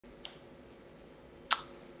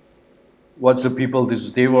What's up, people? This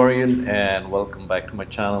is Devarian, and welcome back to my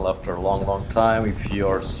channel after a long time. If you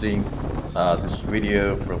are seeing this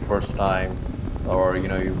video for the first time, or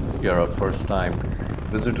you're a first time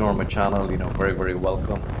visitor on my channel, very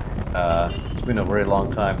welcome. It's been a very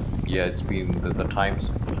long time. Yeah, it's been the times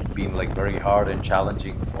been like very hard and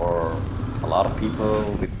challenging for a lot of people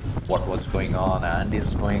with what was going on and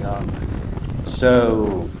is going on.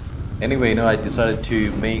 So anyway, I decided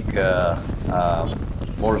to make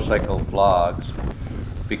motorcycle vlogs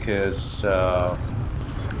because I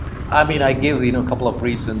gave a couple of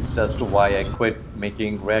reasons as to why I quit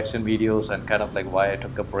making reaction videos and kind of like why I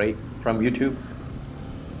took a break from YouTube.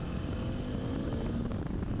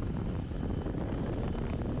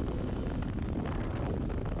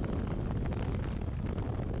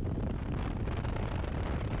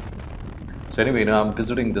 So anyway, I'm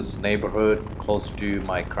visiting this neighborhood close to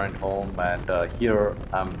my current home, and here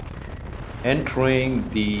I'm entering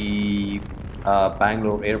the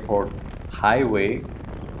Bangalore airport highway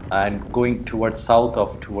and going towards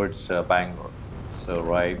towards Bangalore. So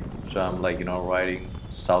I'm like riding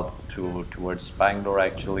south towards Bangalore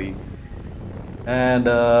actually, and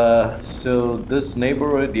so this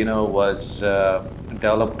neighborhood was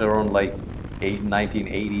developed around like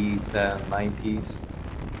 1980s and 90s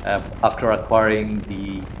after acquiring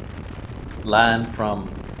the land from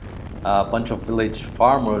a bunch of village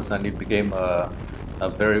farmers, and it became a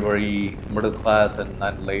very middle class, and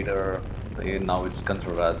then later now it's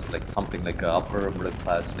considered as like something like a upper middle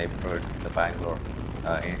class neighborhood in the Bangalore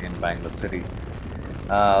in Bangalore city.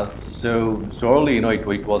 So early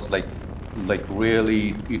it was like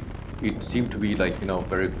really it seemed to be like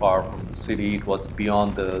very far from the city. It was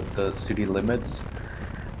beyond the city limits.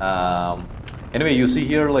 Anyway, you see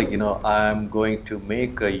here, like, I'm going to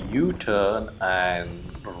make a U-turn and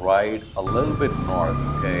ride a little bit north,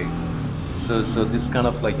 okay? So this kind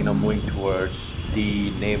of like, moving towards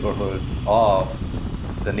the neighborhood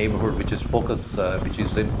which is which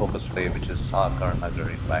is in focus today, which is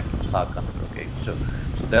SAHAKARANAGAR in Bangalore, SAHAKARANAGAR, okay? So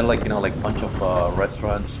there are like, like bunch of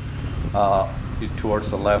restaurants towards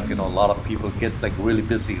the left, a lot of people gets like really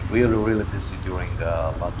busy, really busy during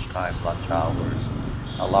lunchtime, lunch hours.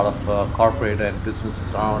 A lot of corporate and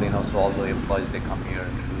businesses around, so all the employees, they come here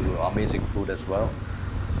to amazing food as well.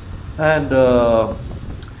 And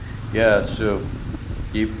yeah, so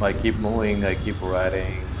I keep moving, I keep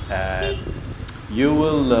riding, and you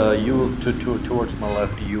will towards my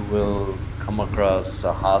left, you will come across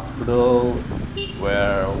a hospital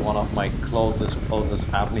where one of my closest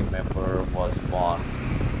family member was born.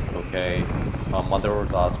 Okay, my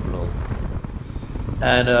mother's hospital.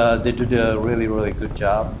 And they did a really good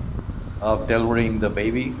job of delivering the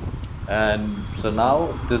baby. And so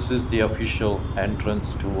now this is the official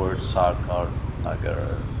entrance towards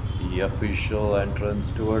SAHAKARANAGAR. The official entrance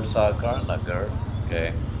towards SAHAKARANAGAR.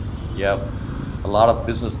 Okay, you have a lot of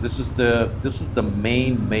business. This is the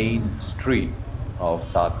main street of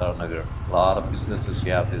SAHAKARANAGAR. A lot of businesses.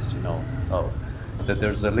 You have this, that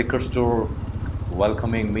there's a liquor store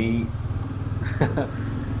welcoming me.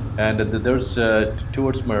 And there's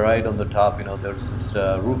towards my right on the top, there's this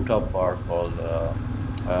rooftop bar called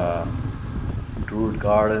Druid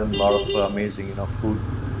Garden. A lot of amazing, food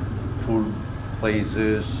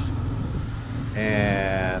places,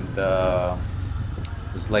 and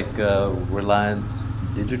it's like Reliance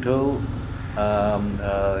Digital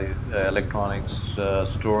electronics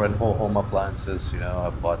store and home appliances. I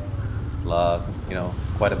bought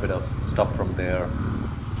quite a bit of stuff from there,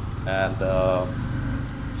 and.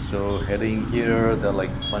 So heading here, there are like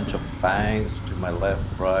a bunch of banks to my left,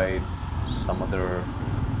 right, some other,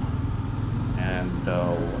 and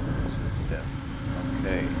what is this?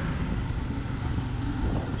 Okay.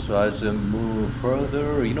 So as I move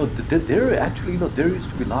further, there actually, there used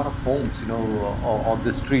to be a lot of homes, on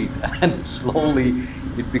the street, and slowly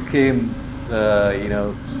it became,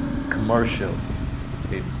 commercial.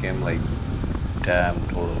 It became like damn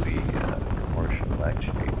totally commercial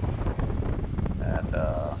actually. And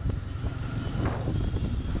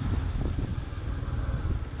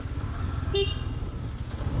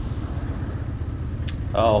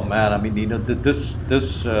oh man,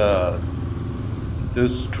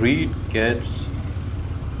 this street gets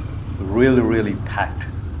really packed,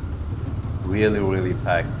 really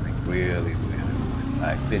packed, like really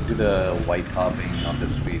packed. They did a white topping on the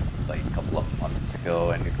street like a couple of months ago,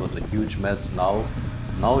 and it was a huge mess. Now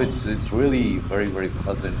it's really very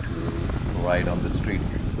pleasant to ride on the street.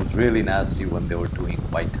 It was really nasty when they were doing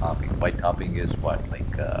white topping. White topping is what,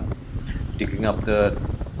 like digging up the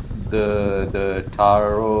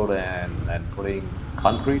tar road and putting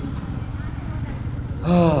concrete.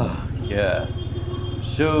 Yeah.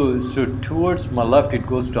 So towards my left, it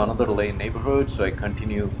goes to another lane neighborhood. So I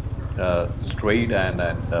continue straight, and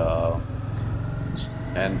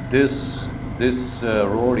this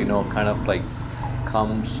road, kind of like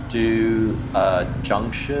comes to a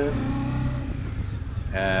junction,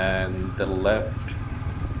 and the left,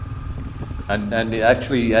 and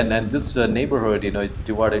actually, and this neighborhood, it's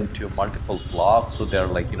divided into multiple blocks. So they're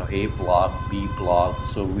like, A block, B block.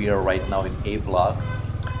 So we are right now in A block,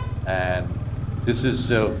 and this is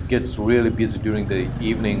gets really busy during the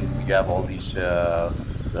evening. You have all these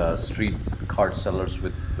street cart sellers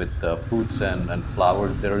with fruits and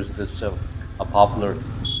flowers. There is this a popular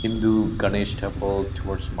Hindu Ganesh temple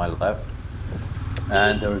towards my left,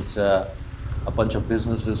 and there's a bunch of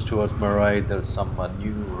businesses towards my right. There's some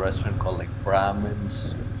new restaurant called like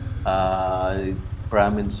uh,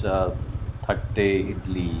 Brahmins Thatte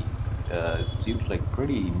Idli. Seems like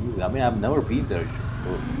pretty new. I mean, I've never been there. You should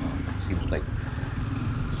go. It seems like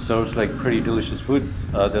serves like pretty delicious food.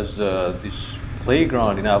 There's this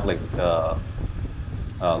playground. I have like a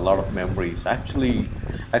lot of memories. Actually,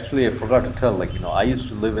 I forgot to tell. Like, I used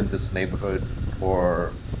to live in this neighborhood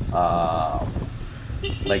for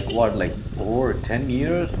like what, like over 10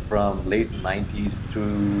 years, from late 90s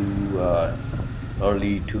through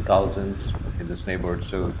early 2000s in this neighborhood.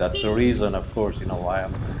 So that's the reason, of course, why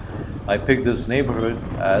I picked this neighborhood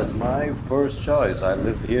as my first choice. I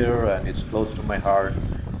live here and it's close to my heart.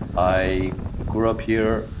 I grew up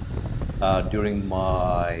here during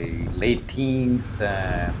my late teens,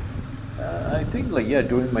 and I think, like, yeah,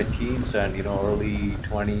 during my teens and early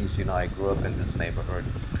 20s, I grew up in this neighborhood.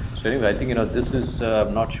 So anyway, I think this is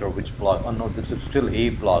I'm not sure which block. Oh no, this is still A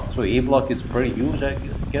block. So A block is pretty huge, I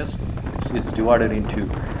guess. It's divided into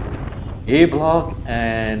A block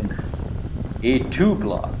and A2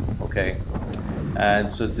 block. Okay,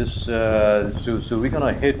 and so this so we're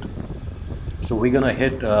gonna hit. So we're gonna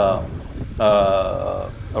hit a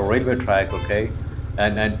railway track, okay,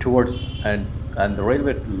 and towards and the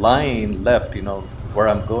railway line left, where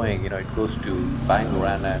I'm going, it goes to Bangalore,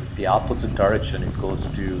 and the opposite direction it goes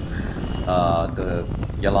to the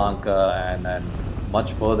Yalanka, and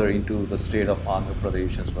much further into the state of Andhra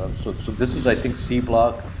Pradesh as well. So this is, I think, C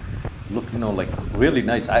block. Look, like really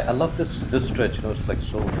nice. I love this stretch. It's like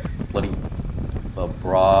so bloody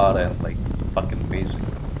broad and like fucking amazing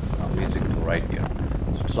to ride here.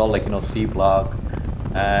 So it's all like C block,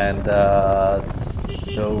 and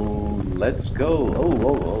so let's go.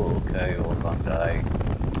 Oh, okay, hold on, guy.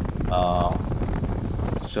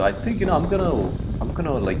 So I think I'm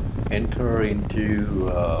gonna like enter into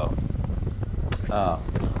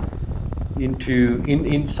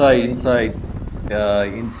inside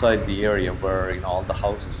the area where all the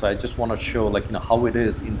houses. So I just want to show, like, how it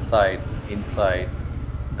is inside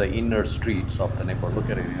the inner streets of the neighborhood. Look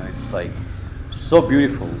at it, it's like so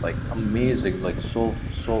beautiful, like amazing, like so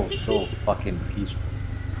fucking peaceful,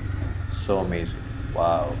 so amazing.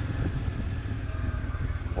 Wow,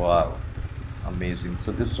 amazing.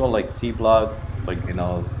 So this is all like C block, like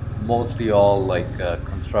mostly all like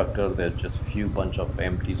constructed. There's just few bunch of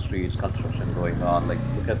empty streets, construction going on. Like,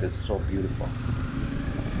 look at this, so beautiful.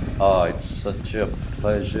 Oh, it's such a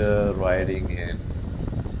pleasure riding in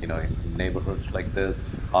in neighborhoods like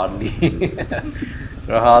this. Hardly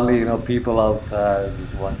there are hardly people outside. There's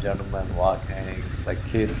just one gentleman walking, like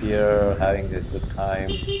kids here having a good time,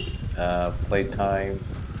 playtime.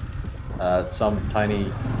 Some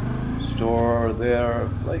tiny store there,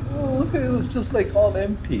 like, oh, look at it, it's just like all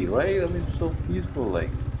empty, right? I mean, it's so peaceful, like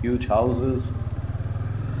huge houses.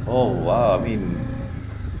 Oh wow, I mean,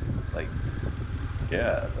 like,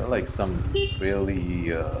 yeah, they're like some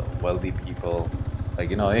really wealthy people. Like,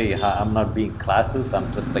 hey, I'm not being classist,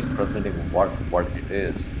 I'm just like presenting what it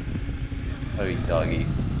is. Hey doggy.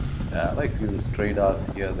 Yeah, like few stray dogs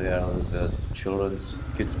here. There's a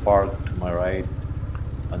kids park to my right.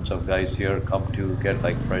 Bunch of guys here come to get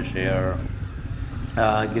like fresh air.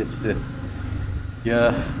 Gets the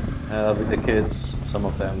with the kids. Some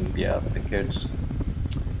of them, yeah, with the kids.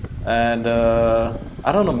 And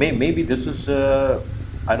I don't know. Maybe this is I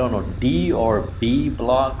don't know, D or B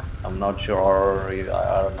block. I'm not sure. Or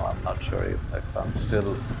I don't know. I'm not sure if I'm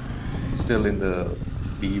still in the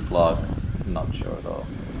B block. I'm not sure though.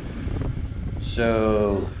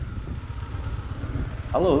 So,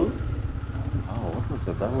 hello. Oh, what was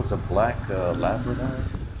it? That was a black Labrador?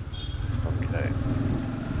 Okay.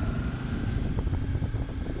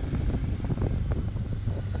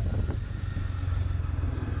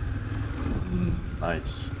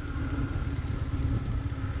 Nice.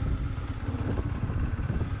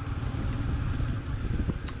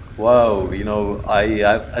 Wow,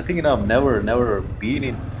 I think I've never been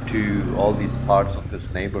into all these parts of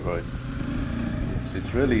this neighborhood.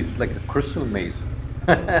 It's like a crystal maze.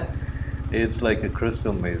 It's like a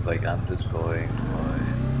crystal maze. Like I'm just going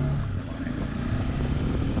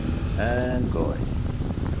and going.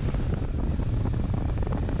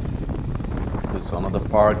 There's another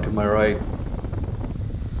park to my right.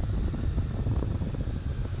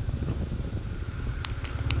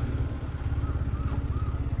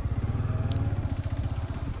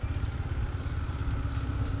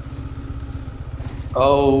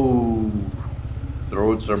 Oh, the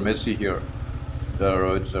roads are messy here. The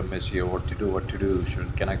roads are messy here. What to do? What to do?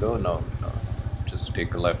 Can I go? No, no. Just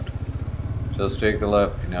take a left. Just take a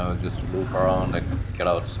left. Just loop around and get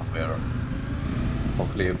out somewhere.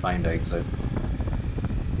 Hopefully, I find an exit.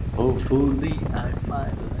 Hopefully, I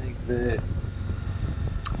find an exit.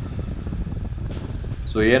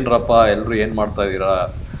 So, ಏನ್ರಪ್ಪ ಎಲ್ಲರೂ ಏನು ಮಾಡ್ತಾ ಇದ್ದೀರಾ?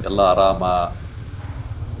 ಎಲ್ಲ ಆರಾಮ?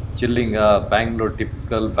 Chilling, Bangalore,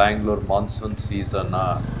 typical Bangalore monsoon season.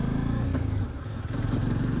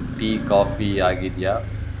 Tea, coffee, agidya.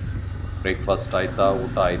 Breakfast aita,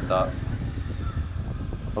 uta aita.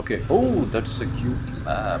 Okay. Oh, that's a cute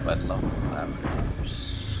lab. I love labs.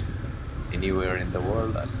 Anywhere in the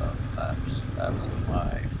world, I love labs. Labs are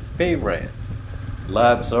my favorite.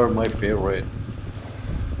 Labs are my favorite.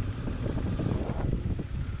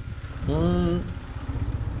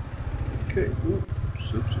 Okay. Oops.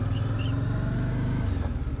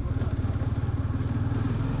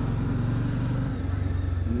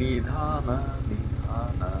 Nidhana.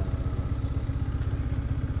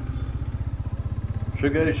 So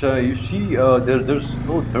guys, you see,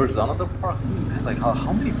 there's another park. Like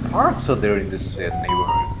how many parks are there in this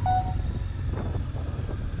neighborhood?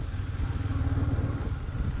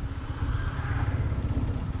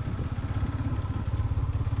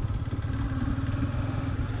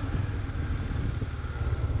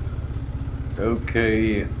 Okay.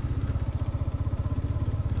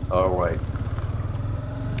 All right.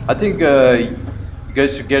 I think you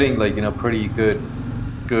guys are getting like pretty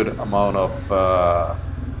good amount of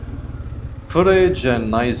footage and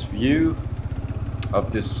nice view of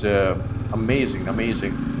this amazing,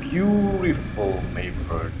 beautiful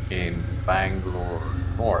neighborhood in Bangalore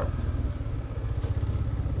North.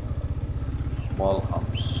 Small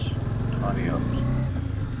humps, tiny humps.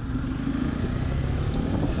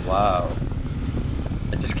 Wow.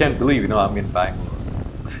 I just can't believe, I'm in Bangalore.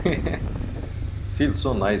 Feels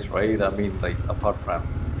so nice, right? I mean, like, apart from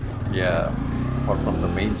the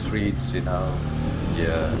main streets,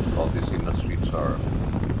 all these inner streets are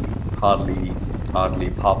hardly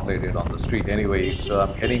populated on the street anyway. So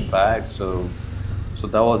I'm heading back. So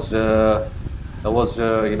that was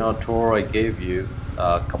tour I gave you.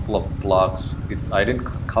 A couple of blocks. I didn't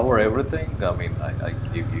cover everything. I mean, I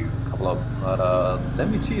gave you a couple of, but let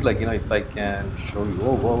me see, like, if I can show you.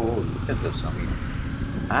 Whoa, look at this. I mean,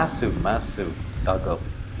 massive dug up.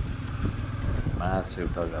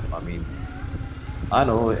 I mean, I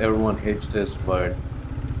know everyone hates this, but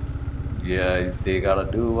yeah, they gotta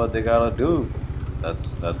do what they gotta do.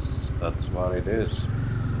 That's what it is.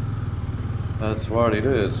 That's what it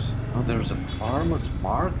is. Oh, there's a farmer's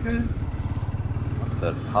market.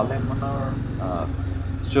 That Halemanar.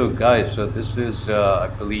 So guys, this is I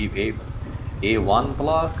believe A1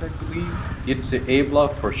 block. I believe it's a A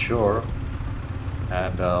block for sure.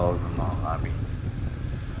 And no, I mean,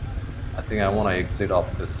 I think I want to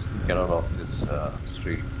get out of this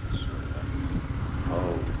street.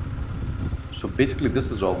 So basically, this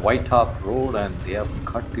is a white top road, and they have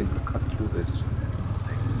cut through this.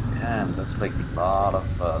 Like, damn, that's like a lot of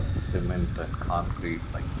cement and concrete,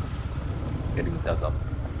 like, getting dug up.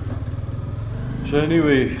 So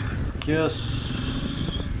anyway, yes,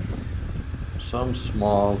 some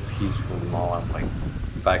small peaceful. Now I'm like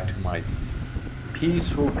back to my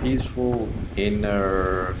peaceful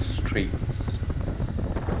inner streets.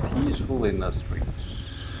 Peaceful inner streets.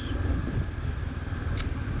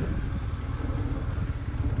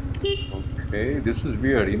 Okay, this is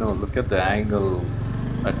weird. Look at the angle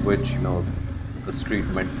at which the street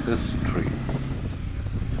met this street.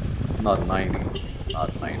 Not 90 at all.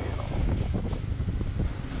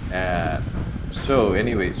 And so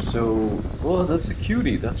anyway, oh, that's a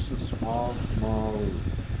cutie. That's a small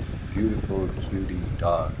beautiful cutie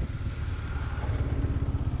dog.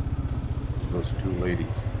 Those two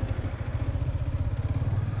ladies.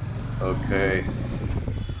 Okay.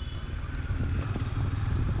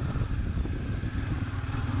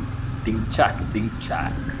 Ding chak.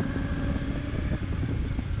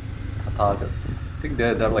 Tataga. I think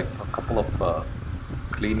there are like a couple of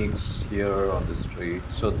clinics here on the street.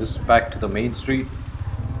 So this is back to the main street.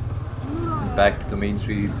 back to the main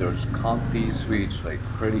street. There's Kanti sweets, like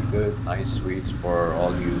pretty good, nice sweets for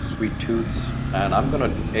all you sweet tooths. And I'm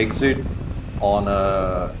gonna exit on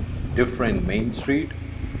a different main street,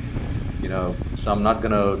 you know, so I'm not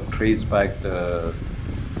gonna trace back the,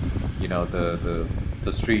 you know, the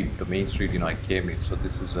street, the main street, you know, I came in. So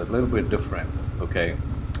this is a little bit different, okay?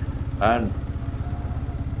 And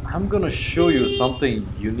I'm gonna show you something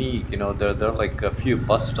unique. You know, there are like a few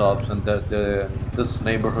bus stops, and this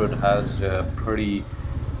neighborhood has a pretty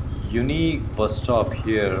unique bus stop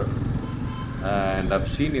here. And I've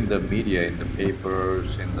seen in the media, in the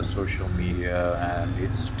papers, in the social media, and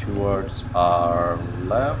it's towards our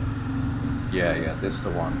left. Yeah, this is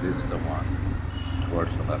the one. This is the one.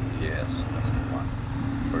 Towards the left. Yes, that's the one.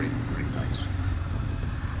 Pretty nice.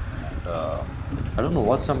 And I don't know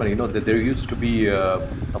what's happening. You know that there used to be a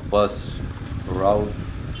bus route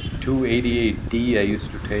 288D. I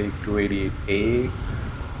used to take 288A,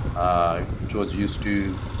 which was used to,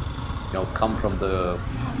 you know, come from the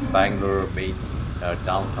Bangalore main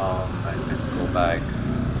downtown and go back.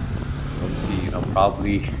 Let's see. You know,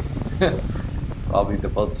 probably probably the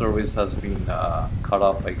bus service has been cut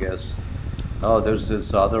off, I guess. Oh, there's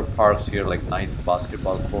this other parks here, like nice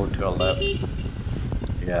basketball court to our left.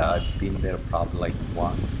 Yeah, I've been there probably like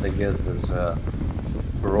once. I guess there's a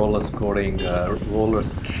roller skating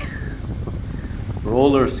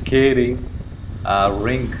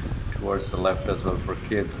rink towards the left as well for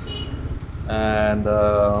kids. And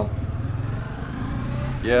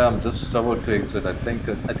yeah, I'm just about to exit. I think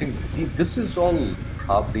this is all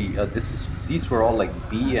probably these were all like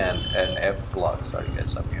B and F blocks. Sorry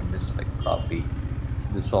guys, I missed like probably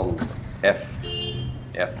this all F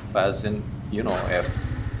as in, you know,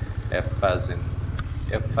 F as in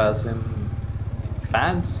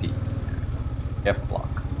fancy, F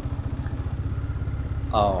block.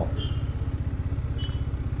 Oh,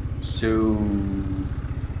 so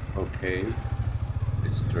okay,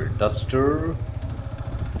 Mr. Duster.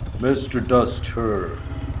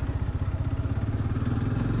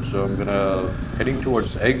 So I'm gonna heading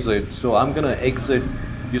towards the exit. So I'm gonna exit.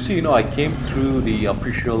 You see, you know, I came through the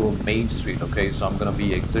official main street. Okay, so I'm gonna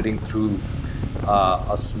be exiting through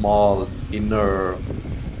a small inner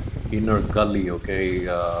gully. Okay,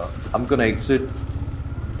 I'm gonna exit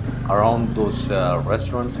around those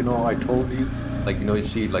restaurants. You know, I told you, like, you know, you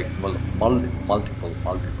see like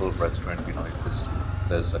multiple restaurants. You know,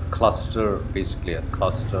 there's a cluster, basically a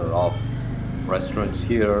cluster of restaurants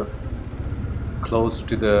here, close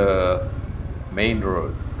to the main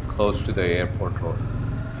road, close to the airport road.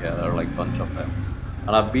 Yeah, there are like a bunch of them,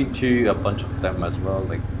 and I've been to a bunch of them as well.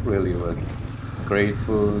 Like really great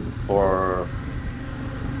food for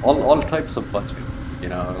all types of budget. You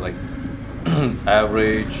know, like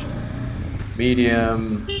average,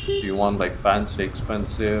 medium. If you want like fancy,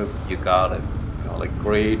 expensive, you got it. You know, like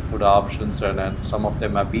great food options, and then some of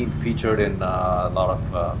them have been featured in a lot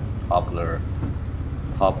of popular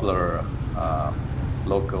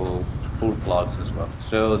local food vlogs as well.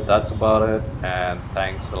 So that's about it, and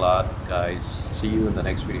thanks a lot guys. See you in the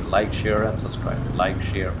next video. Like, share and subscribe. Like,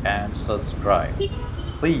 share and subscribe,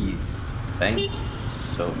 please. Thank you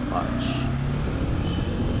so much.